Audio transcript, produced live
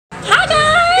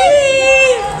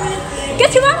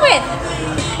guess who I'm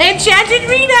with? Enchanted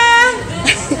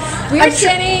Rita! We are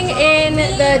standing in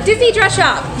the Disney dress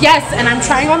shop. Yes, and I'm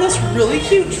trying on this really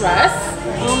cute dress.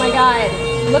 Oh my god.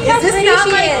 Look how pretty she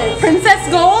is. Princess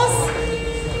goals?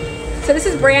 So this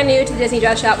is brand new to the Disney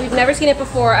dress shop. We've never seen it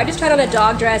before. I just tried on a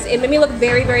dog dress. It made me look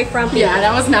very, very frumpy. Yeah,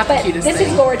 that was not the cutest thing. This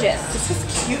is gorgeous. This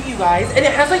is cute, you guys. And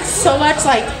it has like so much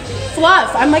like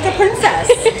fluff. I'm like a princess.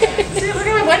 See, look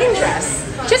at my wedding dress.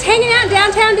 Just hanging out in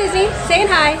downtown Disney, saying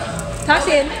hi. Talk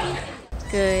soon.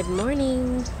 Good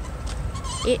morning.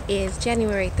 It is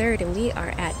January 3rd and we are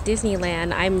at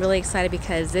Disneyland. I'm really excited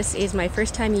because this is my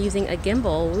first time using a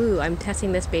gimbal. Woo, I'm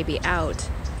testing this baby out.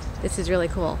 This is really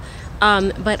cool.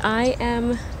 But I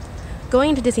am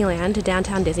going to Disneyland, to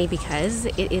downtown Disney, because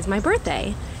it is my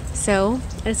birthday. So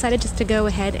I decided just to go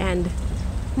ahead and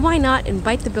why not and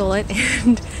bite the bullet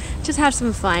and just have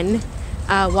some fun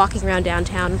walking around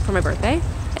downtown for my birthday.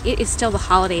 It is still the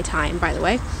holiday time, by the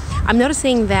way. I'm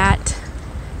noticing that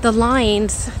the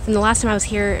lines from the last time I was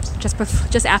here,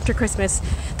 just after Christmas,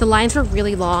 the lines were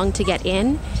really long to get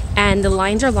in, and the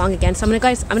lines are long again. So I'm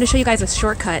gonna show you guys a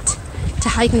shortcut to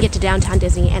how you can get to downtown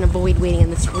Disney and avoid waiting in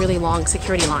this really long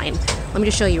security line. Let me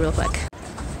just show you real quick.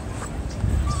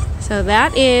 So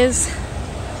that is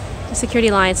the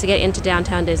security lines to get into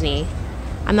downtown Disney.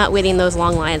 I'm not waiting in those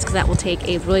long lines because that will take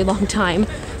a really long time.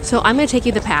 So I'm gonna take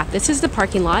you the path. This is the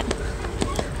parking lot.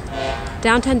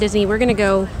 Downtown Disney, we're gonna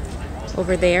go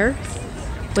over there,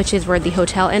 which is where the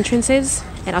hotel entrance is,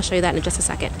 and I'll show you that in just a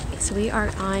second. So we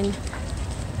are on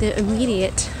the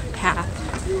immediate path.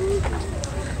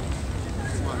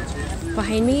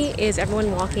 Behind me is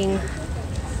everyone walking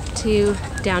to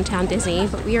downtown Disney,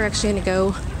 but we are actually going to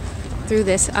go through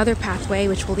this other pathway,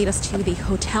 which will lead us to the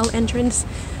hotel entrance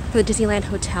for the Disneyland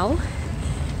Hotel,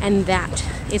 and that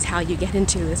is how you get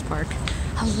into this park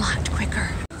a lot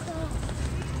quicker.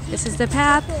 This is the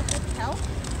path.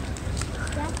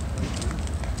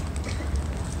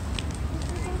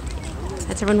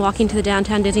 That's everyone walking to the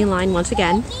downtown Disney line once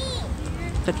again.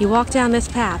 But if you walk down this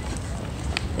path,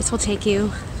 this will take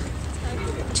you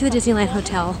to the Disneyland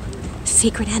Hotel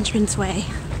secret entranceway.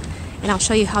 And I'll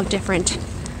show you how different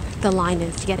the line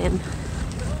is to get in.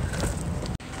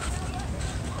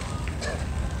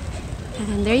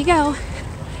 And there you go.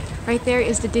 Right there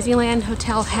is the Disneyland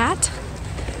Hotel hat.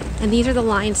 And these are the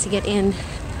lines to get in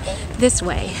this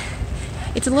way.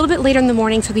 It's a little bit later in the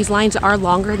morning, so these lines are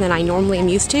longer than I normally am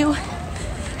used to.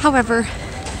 However,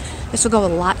 this will go a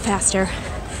lot faster,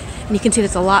 and you can see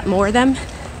there's a lot more of them,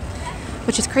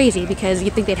 which is crazy because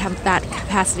you'd think they'd have that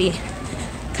capacity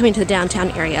coming to the downtown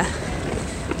area.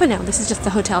 But no, this is just the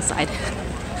hotel side.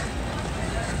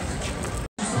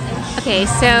 Okay,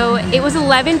 so it was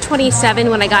 11:27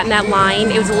 when I got in that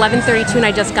line. It was 11:32 and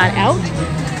I just got out.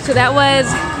 So that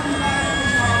was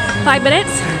 5 minutes,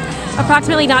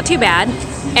 approximately, not too bad.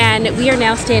 And we are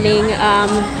now standing,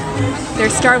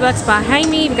 there's Starbucks behind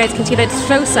me. You guys can see that it's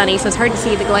so sunny, so it's hard to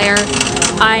see the glare.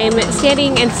 I'm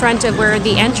standing in front of where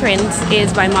the entrance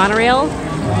is by monorail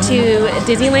to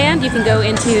Disneyland. You can go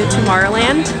into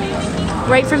Tomorrowland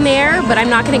right from there, but I'm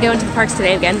not going to go into the parks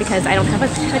today again because I don't have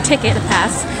a ticket, a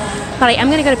pass. But I am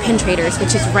going to go to Pin Traders,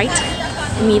 which is right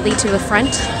immediately to the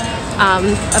front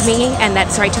of me, and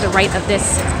that's right to the right of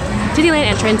this Disneyland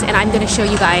entrance, and I'm going to show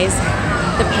you guys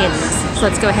the pins. So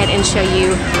let's go ahead and show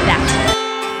you that.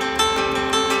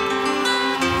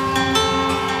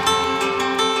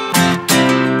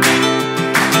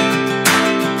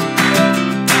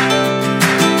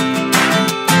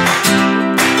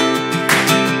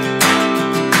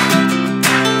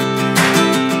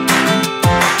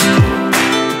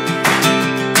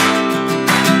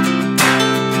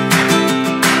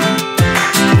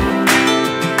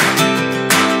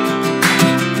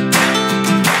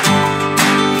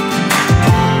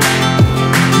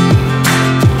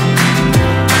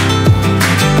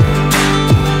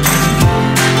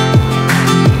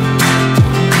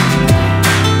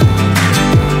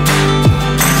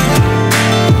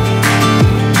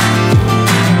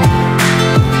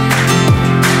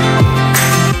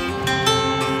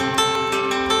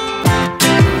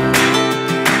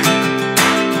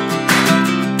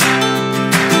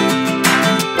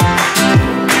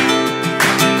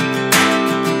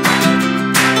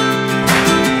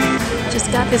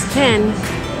 This pin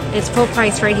is full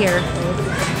price right here.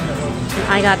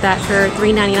 I got that for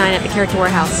 $3.99 at the Character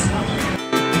Warehouse.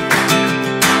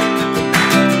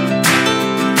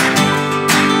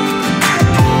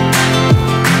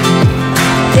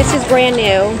 This is brand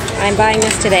new. I'm buying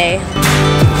this today.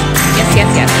 Yes,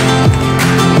 yes, yes.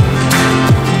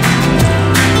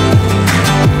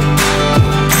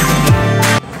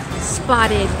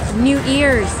 Spotted new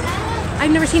ears. I've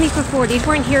never seen these before. These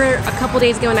weren't here a couple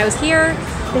days ago when I was here.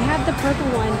 They have the purple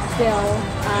one still.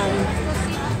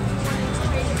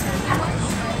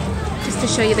 Just to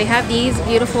show you, they have these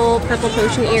beautiful purple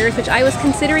potion ears, which I was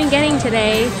considering getting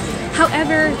today.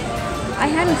 However, I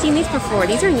hadn't seen these before.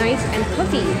 These are nice and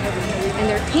puffy, and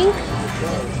they're pink.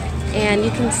 And you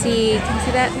can see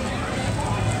that?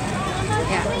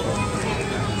 Yeah.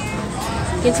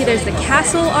 You can see there's the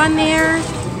castle on there,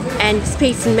 and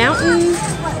Space Mountain,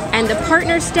 and the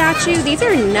partner statue. These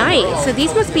are nice. So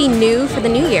these must be new for the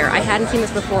new year. I hadn't seen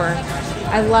this before.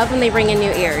 I love when they bring in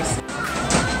new ears.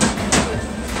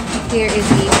 Here is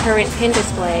the current pin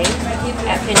display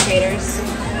at Pin Traders.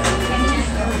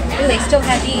 Ooh, they still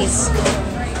have these.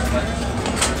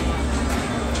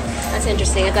 That's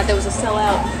interesting. I thought that was a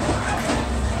sellout.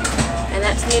 And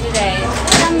that's new today.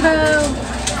 Jumbo!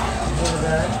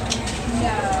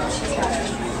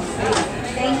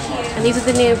 Thank you. And these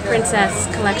are the new Princess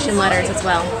Collection letters as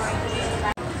well.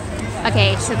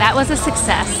 Okay, so that was a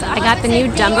success. I got the new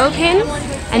Dumbo pin,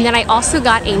 and then I also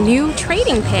got a new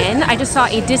trading pin. I just saw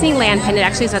a Disneyland pin. It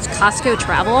actually says Costco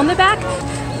Travel on the back,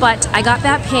 but I got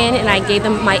that pin and I gave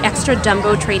them my extra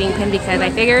Dumbo trading pin because I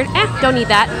figured, don't need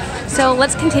that. So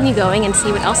let's continue going and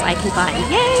see what else I can find.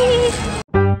 Yay!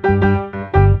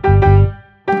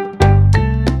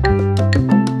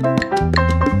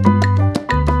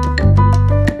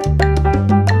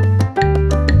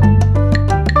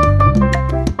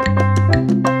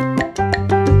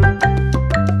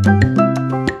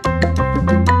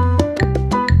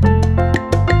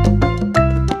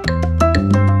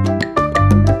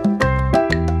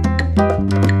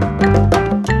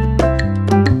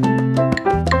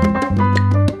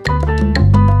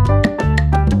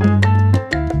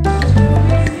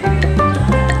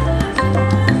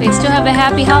 They still have the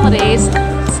Happy Holidays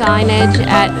signage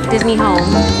at Disney Home.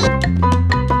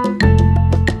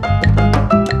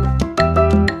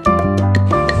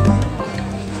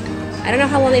 I don't know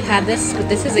how long they've had this, but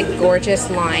this is a gorgeous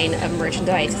line of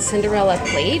merchandise. Cinderella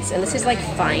plates, and this is like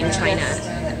fine china.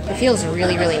 It feels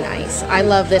really, really nice. I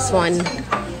love this one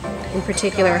in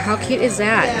particular. How cute is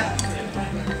that?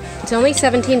 It's only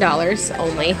 $17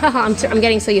 only. Haha, I'm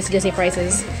getting so used to Disney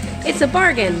prices. It's a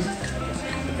bargain.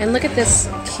 And look at this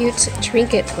cute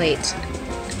trinket plate.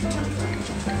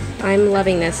 I'm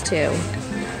loving this too.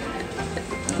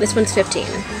 This one's $15.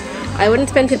 I wouldn't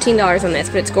spend $15 on this,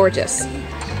 but it's gorgeous.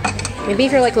 Maybe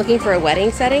if you're like looking for a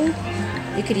wedding setting,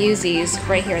 you could use these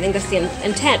right here. I think that's the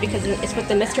intent because it's with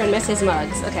the Mr. and Mrs.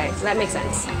 mugs. Okay, so that makes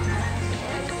sense.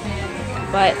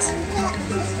 But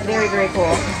very, very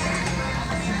cool.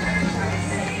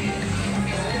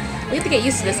 We have to get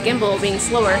used to this gimbal being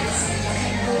slower.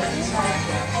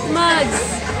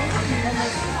 Mugs!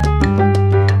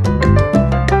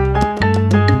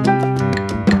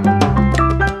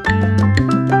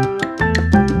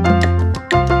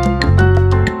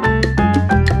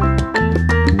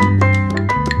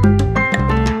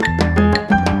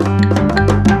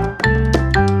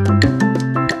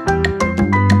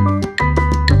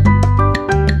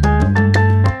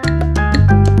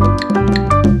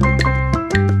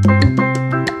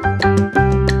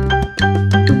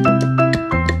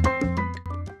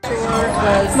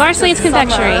 Marceline's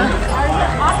Confectionery.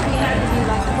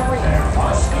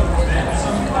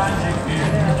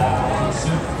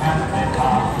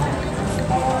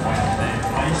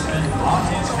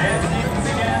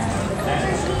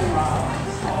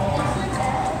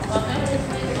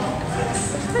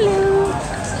 Hello.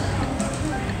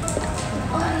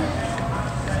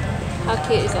 How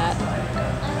cute is that?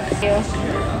 Thank you.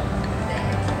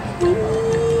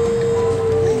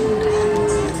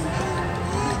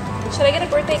 Should I get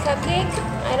a birthday cupcake?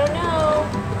 I don't know.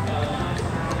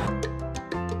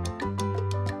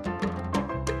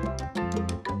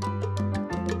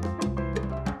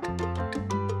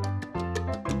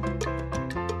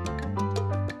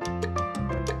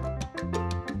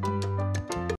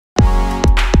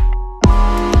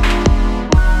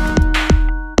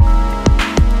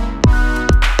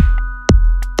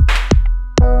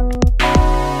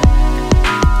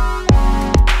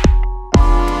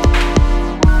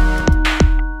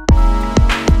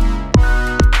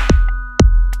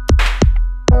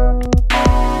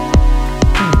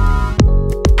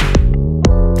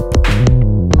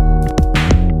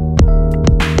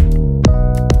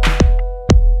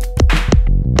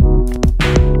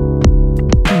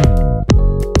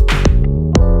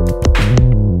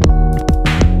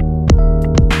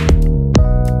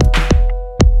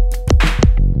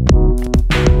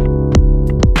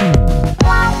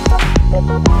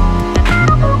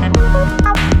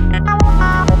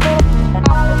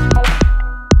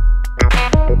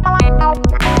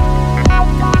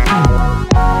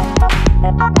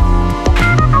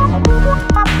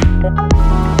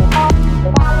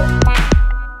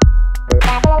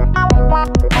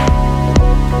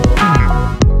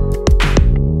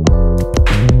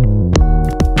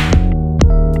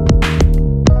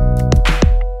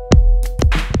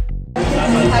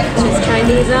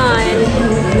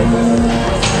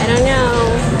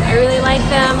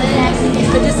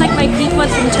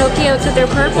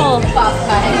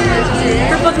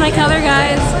 Purple's my color,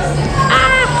 guys.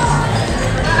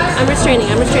 Ah! I'm restraining.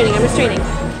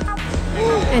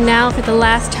 And now for the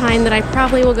last time that I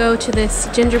probably will go to this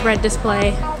gingerbread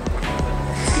display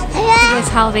this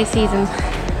holiday season.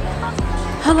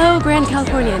 Hello, Grand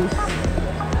Californian.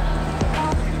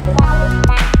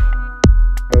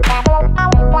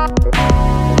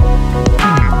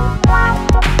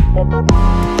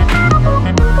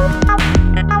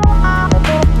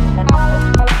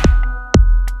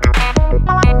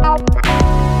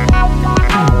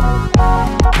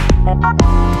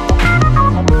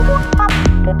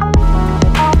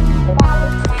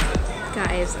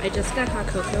 Guys, I just got hot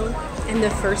cocoa, and the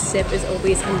first sip is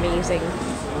always amazing.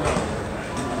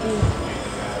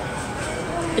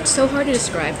 It's so hard to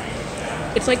describe.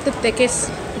 It's like the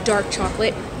thickest dark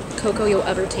chocolate cocoa you'll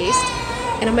ever taste,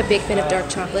 and I'm a big fan of dark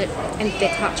chocolate and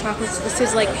thick hot chocolates. This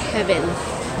is like heaven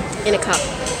in a cup.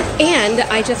 And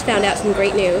I just found out some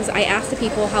great news. I asked the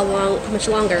people how much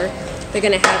longer they're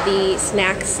gonna have the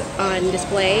snacks on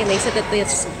display, and they said that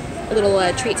this little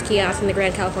treats kiosk in the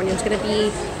Grand Californian is gonna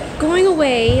be going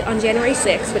away on January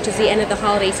 6th, which is the end of the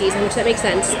holiday season, which that makes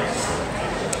sense.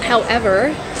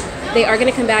 However, they are going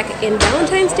to come back in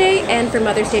Valentine's Day and for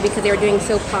Mother's Day because they were doing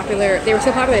so popular. They were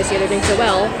so popular this year. They're doing so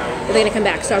well. They're going to come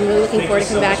back. So I'm really looking forward to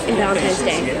coming back in Valentine's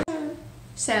Day.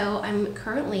 So I'm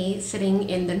currently sitting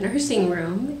in the nursing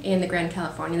room in the Grand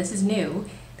Californian. This is new.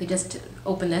 They just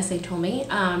opened this. They told me.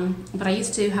 But I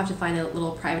used to have to find a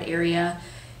little private area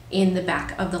in the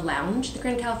back of the lounge, the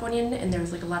Grand Californian, and there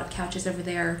was like a lot of couches over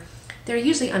there. They're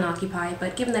usually unoccupied,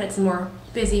 but given that it's a more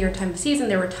busier time of season,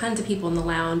 there were tons of people in the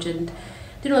lounge and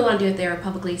didn't really want to do it there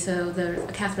publicly, so the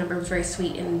cast member was very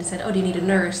sweet and said, oh, do you need a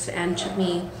nurse? And took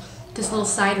me to this little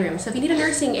side room. So if you need a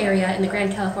nursing area in the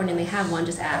Grand Californian, they have one,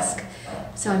 just ask.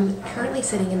 So I'm currently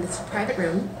sitting in this private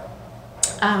room,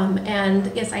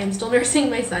 and yes, I am still nursing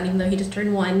my son, even though he just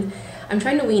turned 1. I'm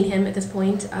trying to wean him at this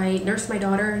point. I nursed my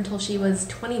daughter until she was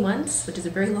 20 months, which is a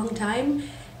very long time,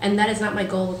 and that is not my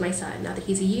goal with my son. Now that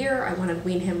he's a year, I want to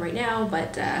wean him right now,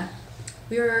 but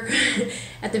we were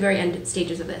at the very end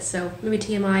stages of this, so maybe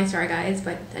TMI, sorry guys,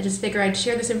 but I just figured I'd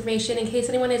share this information in case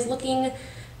anyone is looking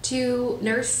to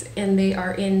nurse and they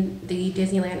are in the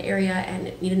Disneyland area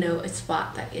and need to know a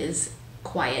spot that is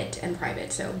quiet and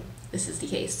private, so this is the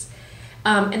case.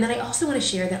 And then I also want to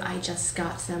share that I just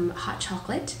got some hot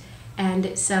chocolate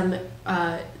and some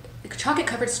chocolate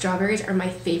covered strawberries are my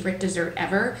favorite dessert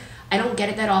ever. I don't get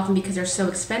it that often because they're so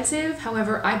expensive.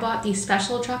 However, I bought these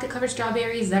special chocolate covered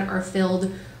strawberries that are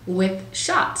filled with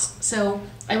shots. So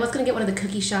I was gonna get one of the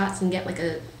cookie shots and get like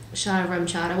a shot of rum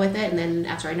chata with it, and then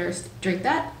after I nurse, drink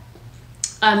that.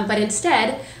 But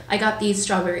instead, I got these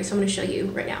strawberries, so I'm gonna show you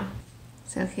right now.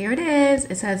 So here it is.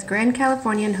 It says Grand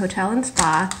Californian Hotel and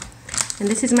Spa. And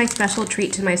this is my special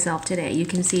treat to myself today. You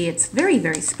can see it's very,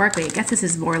 very sparkly. I guess this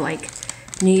is more like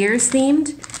New Year's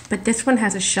themed, but this one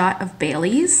has a shot of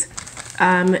Bailey's.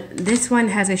 This one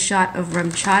has a shot of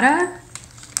rum chata,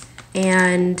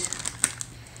 and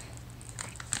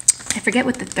I forget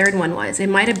what the third one was. It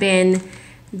might have been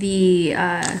the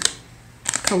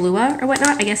Kahlua or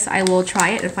whatnot. I guess I will try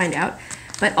it and find out.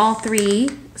 But all 3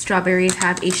 strawberries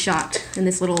have a shot in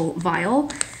this little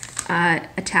vial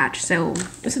attached, so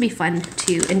this will be fun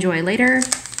to enjoy later.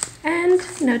 And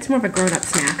you know, it's more of a grown-up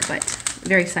snack, but I'm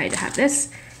very excited to have this.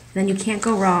 And then you can't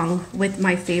go wrong with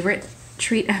my favorite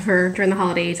treat ever during the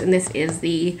holidays, and this is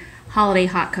the holiday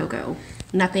hot cocoa.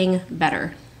 Nothing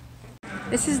better.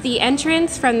 This is the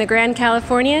entrance from the Grand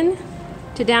Californian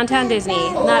to downtown Disney.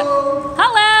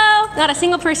 Not a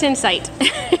single person in sight.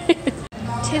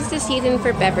 'Tis the season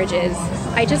for beverages.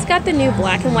 I just got the new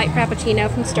black and white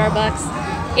Frappuccino from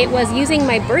Starbucks. It was using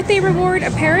my birthday reward.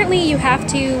 Apparently you have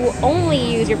to only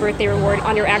use your birthday reward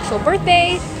on your actual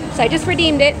birthday, so I just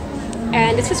redeemed it,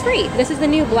 and this was free. This is the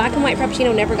new black and white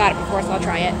Frappuccino. Never got it before, so I'll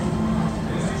try it.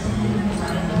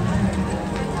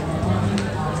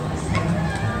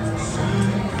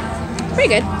 Pretty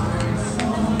good.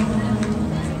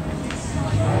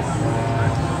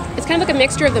 It's kind of like a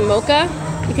mixture of the mocha.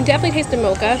 You can definitely taste the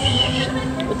mocha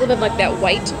with a little bit of like that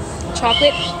white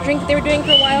chocolate drink that they were doing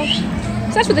for a while.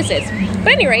 So that's what this is.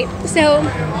 But at any rate, so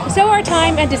our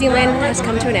time at Disneyland has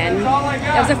come to an end.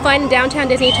 That was a fun downtown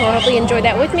Disney tour. Hopefully you enjoyed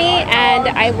that with me, and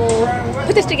I will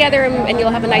put this together and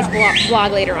you'll have a nice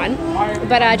vlog later on.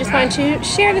 But I just wanted to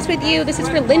share this with you. This is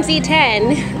for Lindsay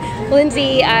 10.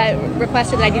 Lindsay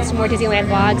requested that I do some more Disneyland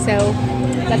vlogs, so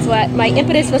that's what my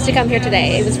impetus was to come here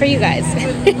today. It was for you guys.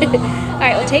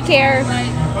 Alright, well take care.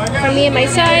 From me and my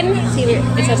son. See,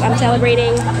 it says I'm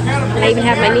celebrating, and I even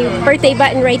have my new birthday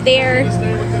button right there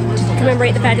to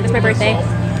commemorate the fact that it's my birthday.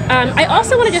 I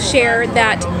also want to just share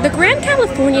that The Grand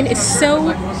Californian is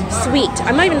so sweet.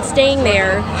 I'm not even staying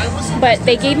there, but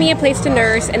they gave me a place to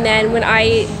nurse, and then when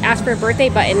I asked for a birthday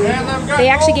button, they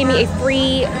actually gave me a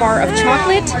free bar of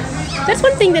chocolate. That's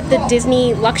one thing that the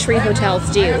Disney luxury hotels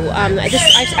do.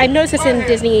 I've noticed this in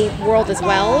Disney World as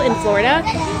well in Florida,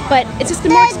 but it's just the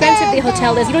more expensive the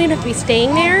hotel is, you don't even have to be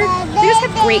staying there. They just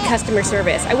have great customer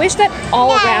service. I wish that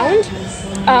all around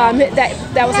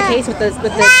that was the case with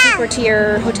the cheaper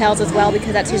tier hotels as well,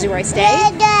 because that's usually where I stay.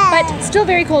 But still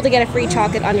very cool to get a free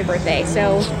chocolate on your birthday.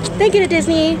 So thank you to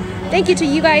Disney. Thank you to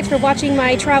you guys for watching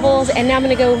my travels. And now I'm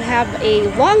going to go have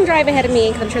a long drive ahead of me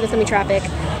because I'm sure there's going to be traffic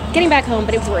getting back home,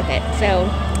 but it was worth it. So,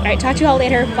 all right, talk to you all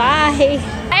later. Bye.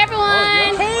 Hi,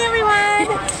 everyone. Hey,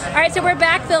 everyone. All right, so we're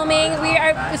back filming. We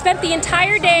spent the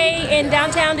entire day in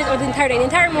downtown, or the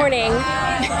entire morning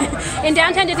in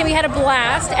downtown Disney. We had a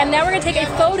blast, and now we're gonna take a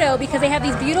photo because they have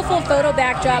these beautiful photo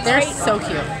backdrops. They're so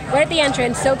cute. Right at the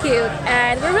entrance, so cute.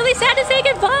 And we're really sad to say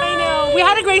goodbye. I know. We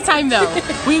had a great time though.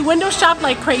 We window shopped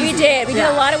like crazy. We did. We did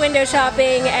a lot of window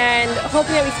shopping and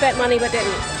hoping that we spent money, but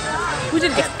didn't. We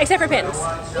did, except for pins.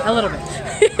 A little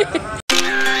bit.